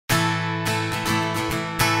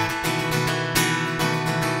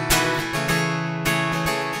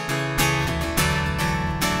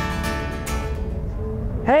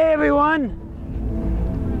Hey everyone,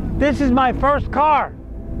 this is my first car.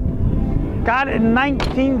 Got it in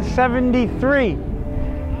 1973.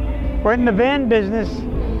 We're in the van business,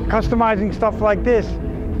 customizing stuff like this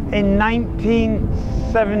in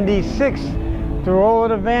 1976 through all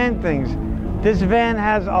of the van things. This van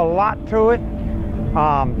has a lot to it,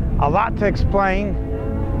 a lot to explain.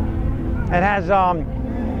 It has,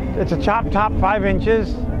 it's a chop top 5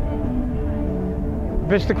 inches,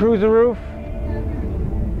 Vista Cruiser roof.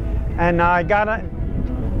 And I gotta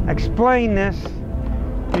explain this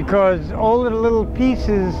because all of the little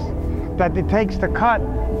pieces that it takes to cut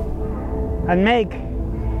and make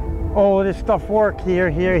all of this stuff work here,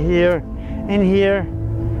 here, here, and here,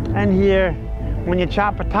 and here. When you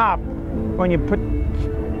chop a top, when you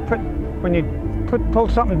pull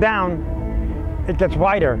something down, it gets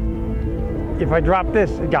wider. If I drop this,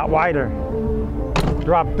 it got wider.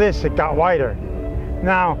 Drop this, it got wider.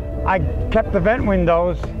 Now, I kept the vent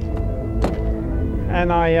windows, and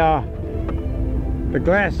the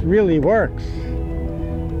glass really works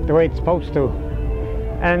the way it's supposed to.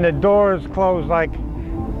 And the doors close like,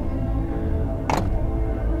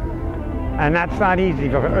 and that's not easy.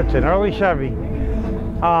 It's an early Chevy.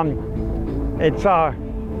 It's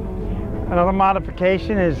another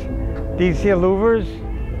modification is these here louvers.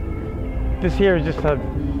 This here is just a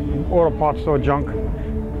auto parts store junk,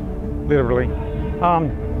 literally.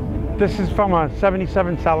 This is from a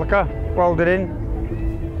 77 Celica, welded in.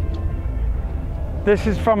 This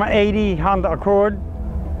is from an 80 Honda Accord.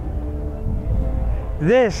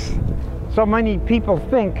 This, so many people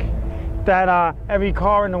think that every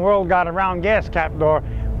car in the world got a round gas cap door.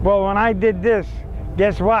 Well, when I did this,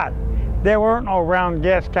 guess what? There weren't no round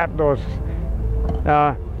gas cap doors.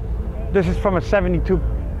 This is from a 72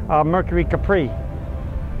 Mercury Capri.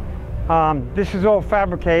 This is all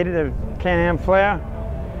fabricated, a Can-Am flare,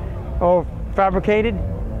 all fabricated.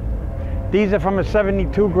 These are from a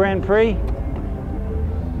 72 Grand Prix.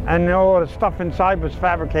 And all the stuff inside was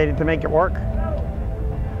fabricated to make it work.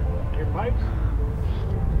 Your pipes?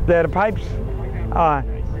 They're the pipes.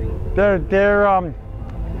 They're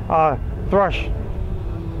Thrush.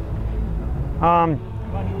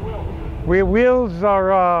 Wheels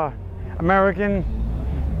are American,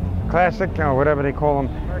 classic, or whatever they call them.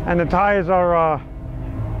 And the tires are,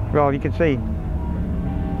 well, you can see.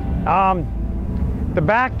 The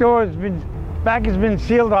back door has been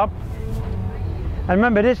sealed up. And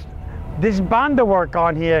remember this Bondo work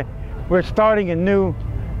on here, we're starting a new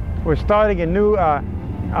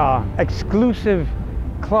exclusive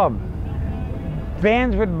club.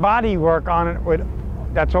 Vans with body work on it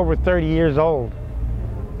that's over 30 years old.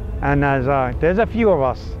 And there's a few of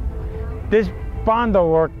us. This Bondo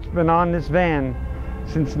work's been on this van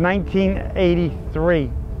since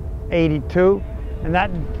 1983, 82, and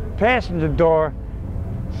that passenger door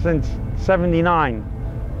since 79.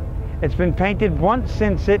 It's been painted once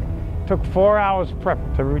since it took 4 hours prep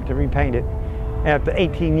to repaint it after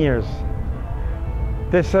 18 years.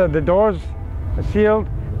 This, the doors are sealed.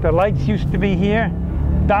 The lights used to be here.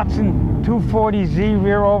 Datsun 240Z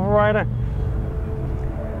rear overrider.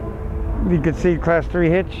 You can see class 3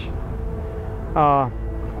 hitch.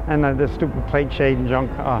 And the stupid plate shade and junk.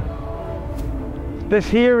 This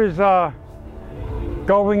here is a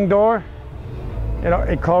gull-wing door.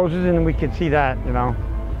 It closes and we can see that, you know.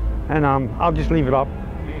 And I'll just leave it up.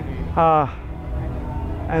 Yeah,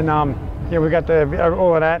 we got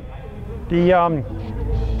all of that. The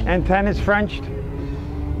antenna's Frenched. It's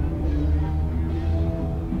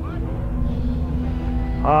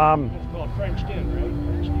called Frenched in, right?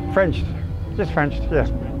 Frenched, just Frenched, yeah.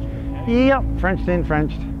 Yep, Frenched in,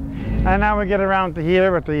 Frenched. And now we get around to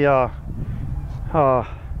here with the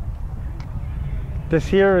this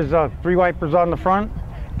here is 3 wipers on the front.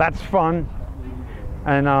 That's fun.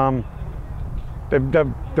 And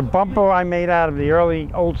the bumper I made out of the early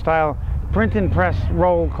old style print and press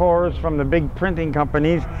roll cores from the big printing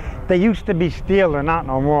companies. They used to be steel, they're not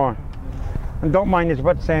no more. And don't mind this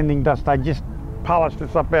wet sanding dust. I just polished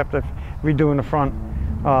this up after redoing the front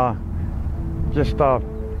just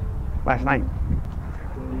last night.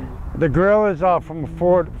 The grill is from a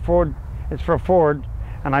Ford. It's for a Ford,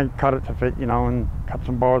 and I cut it to fit, you know, and cut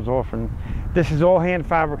some bars off. And this is all hand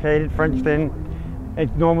fabricated, Frenched in.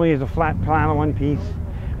 It normally is a flat panel, one piece,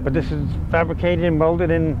 but this is fabricated and welded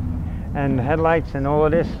in, and the headlights and all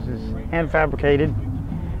of this is hand fabricated.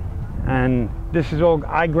 And this is all,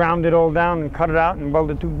 I ground it all down and cut it out and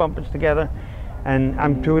welded 2 bumpers together, and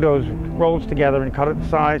I'm 2 of those rolls together and cut it to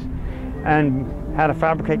size, and had to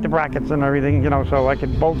fabricate the brackets and everything, you know, so I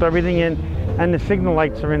could bolt everything in, and the signal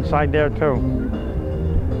lights are inside there too.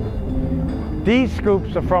 These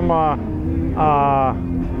scoops are from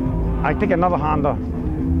I think another Honda.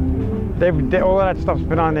 All of that stuff's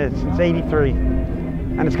been on there since '83,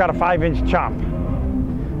 and it's got a 5-inch chop.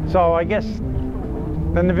 So I guess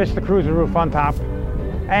then the Vista Cruiser roof on top,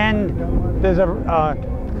 and there's a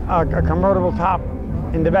convertible top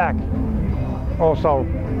in the back also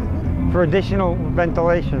for additional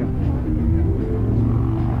ventilation.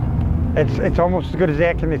 It's almost as good as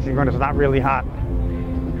air conditioning when it's not really hot.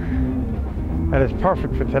 That is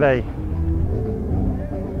perfect for today.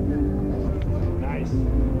 Nice.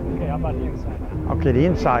 Okay, how about the inside now? Okay, the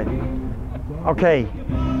inside. Okay,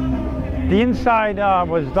 the inside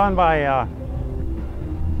was done by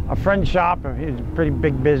a friend's shop. He's a pretty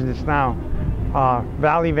big business now.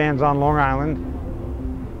 Valley Vans on Long Island.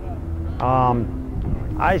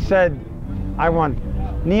 I said I want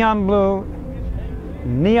neon blue,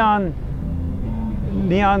 neon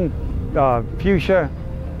fuchsia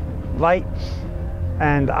lights,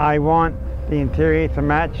 and I want the interior to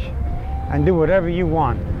match, and do whatever you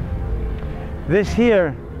want. This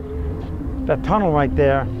here, the tunnel right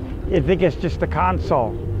there, you think it's just a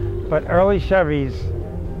console, but early Chevys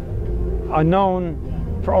are known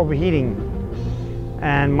for overheating,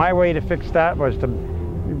 and my way to fix that was to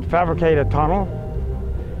fabricate a tunnel,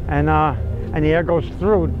 and the air goes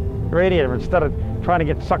through the radiator instead of trying to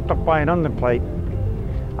get sucked up by an underplate.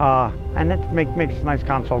 And it makes a nice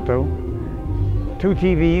console too. 2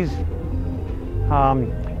 TVs.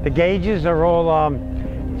 The gauges are all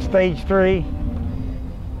stage 3.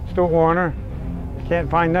 Stuart Warner. Can't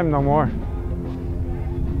find them no more.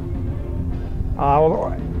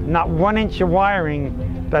 Not 1 inch of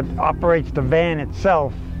wiring that operates the van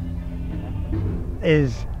itself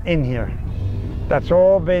is in here. That's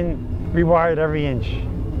all been rewired every inch,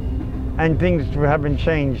 and things have been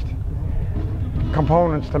changed,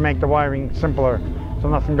 components to make the wiring simpler so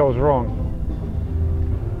nothing goes wrong.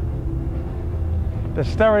 The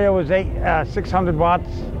stereo is 600 watts.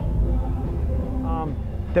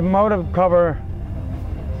 The motor cover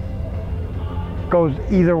goes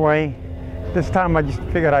either way. This time I just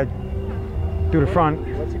figured I'd do the front.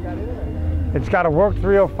 What's it got in it? It's got a Work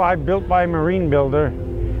 305 built by a marine builder.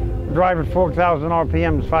 Drive at 4,000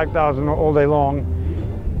 RPMs, 5,000 all day long,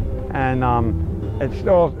 and it's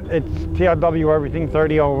TRW everything,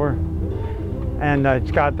 30 over, and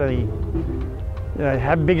it's got the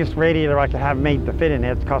biggest radiator I could have made to fit in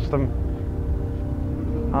it. It's custom.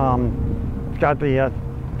 It's got the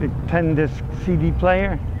 10-disc CD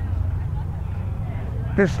player.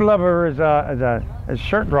 This lever is a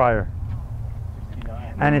shirt dryer,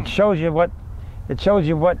 and it shows you what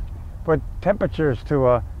temperatures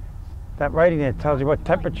to that writing there tells you what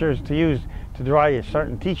temperatures to use to dry your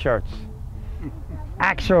certain t-shirts.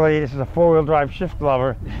 Actually, this is a 4-wheel drive shift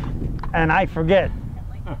lever, and I forget.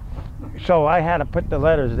 So I had to put the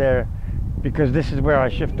letters there because this is where I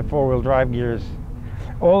shift the 4-wheel drive gears.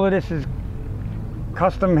 All of this is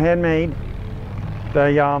custom handmade.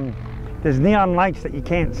 There's neon lights that you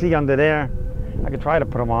can't see under there. I could try to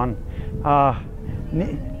put them on.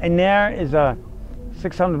 And there is a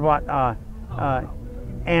 600 watt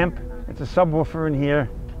amp. It's a subwoofer in here,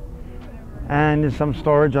 and there's some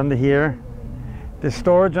storage under here. There's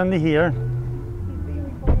storage under here,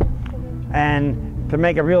 and to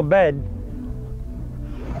make a real bed,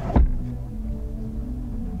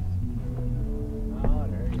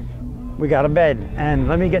 we got a bed. And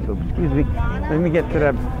let me get to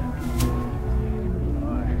the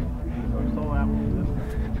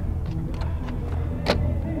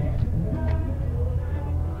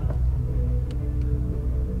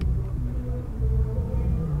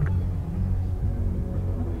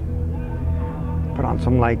put on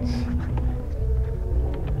some lights,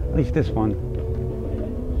 at least this one.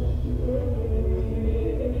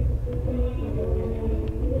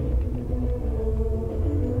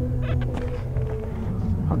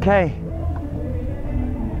 Okay.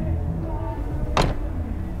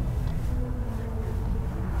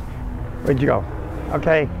 Where'd you go?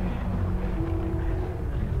 Okay.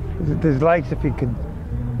 There's lights. If you could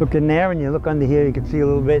look in there and you look under here, you can see a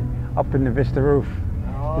little bit up in the Vista roof.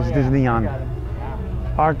 Oh, This is neon.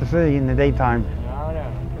 Hard to see in the daytime.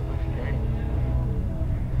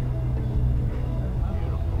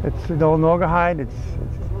 It's the old Naugahyde.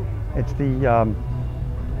 It's the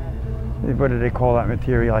what do they call that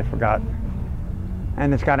material? I forgot.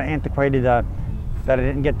 And it's got an antiquated that I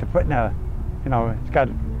didn't get to put in a, it's got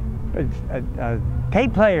a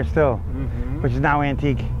tape player still, which is now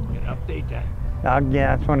antique. You can update that.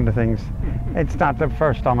 Yeah, that's one of the things. It's not the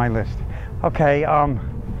first on my list. Okay,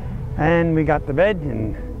 and we got the bed,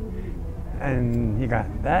 and you got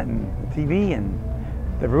that, and the TV, and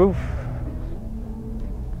the roof.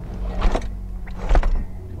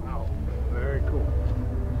 Wow.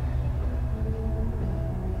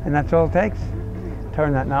 And that's all it takes.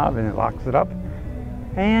 Turn that knob and it locks it up.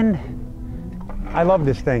 And I love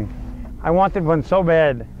this thing. I wanted one so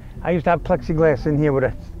bad. I used to have plexiglass in here with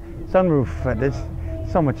a sunroof, but it's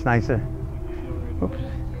so much nicer. Oops.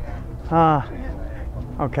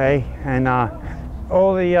 Okay, and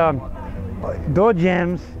all the door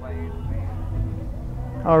jambs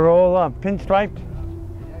are all pinstriped.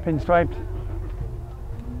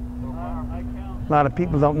 A lot of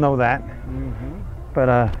people don't know that, but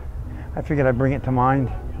I figured I'd bring it to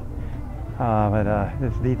mind. But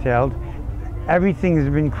it's detailed. Everything has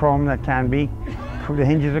been chromed that can be. The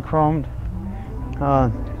hinges are chromed.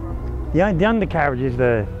 The undercarriage is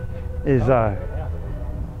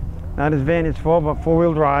not this van is for, but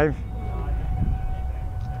four-wheel drive.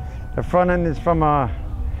 The front end is from a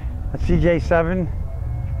CJ7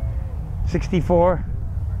 64.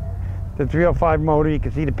 The 305 motor, you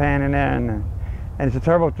can see the pan in there, and it's a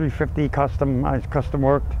turbo 350 custom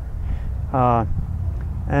worked.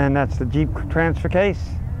 And that's the Jeep transfer case.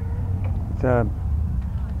 It's a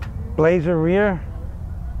Blazer rear,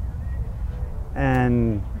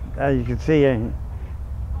 and as you can see, it's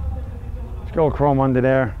gold chrome under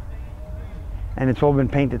there, and it's all been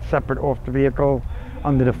painted separate off the vehicle.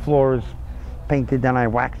 Under the floor is painted, then I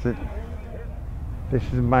waxed it. This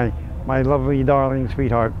is my lovely darling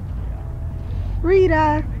sweetheart,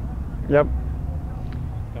 Rita. Yep.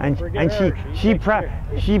 And she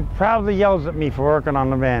proudly yells at me for working on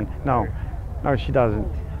the van. No, she doesn't.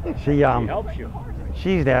 She helps you.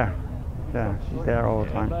 She's there. Yeah, she's there all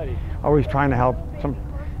the time. Always trying to help.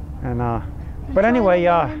 But anyway,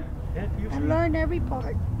 I learned every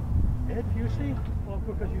part. Ed Fucci? Well,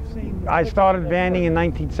 because you've seen. I started vanning in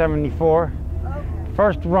 1974.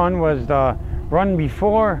 First run was the run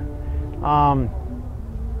before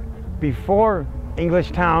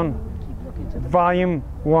English Town, Volume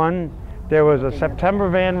 1. There was a September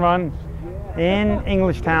van run in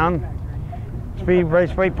English Town, Speed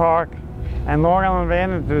Raceway Park, and Long Island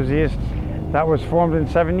Van Enthusiasts, that was formed in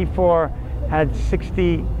 '74, had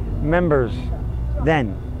 60 members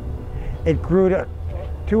then. It grew to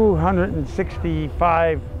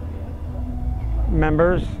 265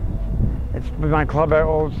 members. It's been my club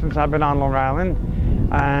since I've been on Long Island,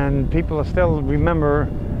 and people still remember,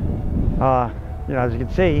 as you can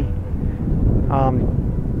see.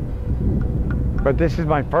 But this is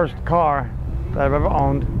my first car that I've ever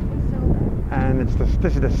owned, and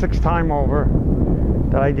this is the 6th time over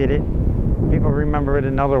that I did it. People remember it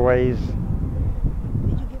in other ways.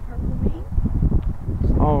 Did you give her the name?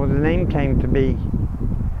 Oh, the name came to be.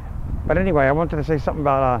 But anyway, I wanted to say something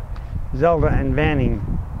about Zelda and vanning.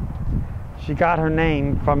 She got her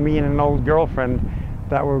name from me and an old girlfriend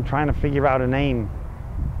that were trying to figure out a name.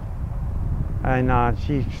 And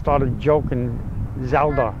she started joking,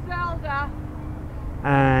 Zelda. Zelda.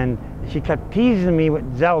 And she kept teasing me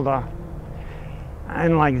with Zelda.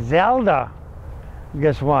 And like, Zelda,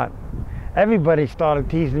 guess what? Everybody started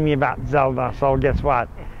teasing me about Zelda, so guess what?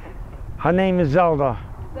 Her name is Zelda.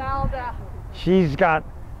 Zelda. She's got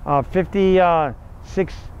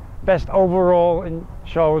 56 best overall in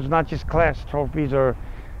shows, not just class trophies or,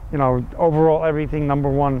 overall everything,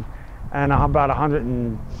 #1. And about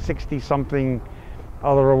 160 something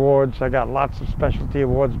other awards. I got lots of specialty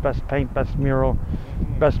awards: best paint, best mural,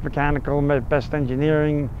 best mechanical, best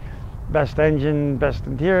engineering, best engine, best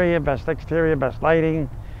interior, best exterior, best lighting.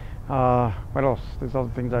 What else? There's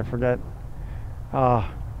other things I forget.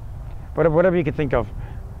 Whatever you could think of.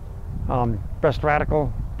 Best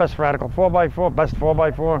radical 4x4, best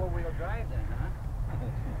 4x4. Four-wheel drive then,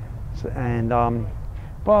 huh? And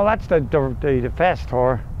well, that's the fast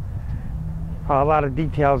tour. A lot of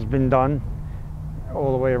details been done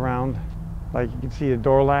all the way around. Like you can see the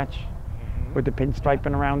door latch with the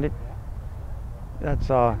pinstriping around it. That's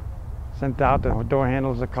sent out. The door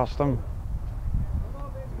handles are custom.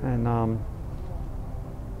 And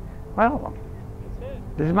well,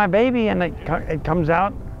 this is my baby, and it comes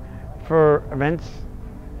out for events,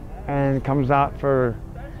 and it comes out for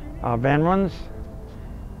van runs,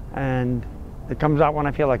 and it comes out when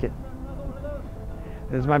I feel like it.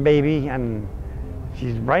 This is my baby, and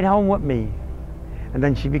she's right home with me, and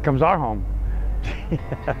then she becomes our home.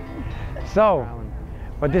 So,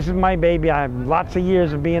 but this is my baby. I have lots of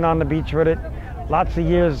years of being on the beach with it, lots of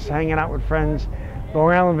years hanging out with friends.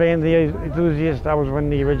 Long Island Van Enthusiast, I was one of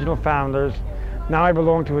the original founders. Now I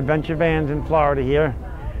belong to Adventure Vans in Florida here,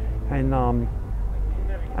 and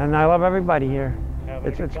I love everybody here.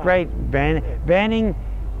 It's great. Vanning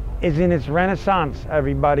is in its renaissance,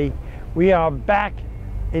 everybody. We are back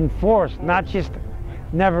in force, not just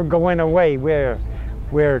never going away. We're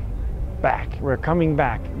back. We're coming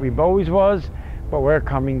back. We've always was, but we're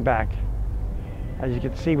coming back, as you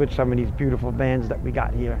can see with some of these beautiful vans that we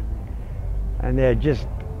got here, and they're just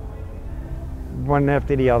one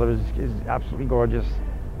after the other is absolutely gorgeous.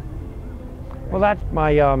 Well, that's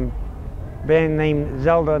my van named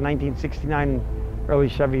Zelda 1969 early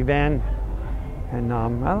Chevy van, and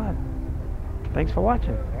well, thanks for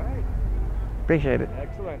watching. All right. Appreciate it.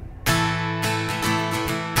 Excellent.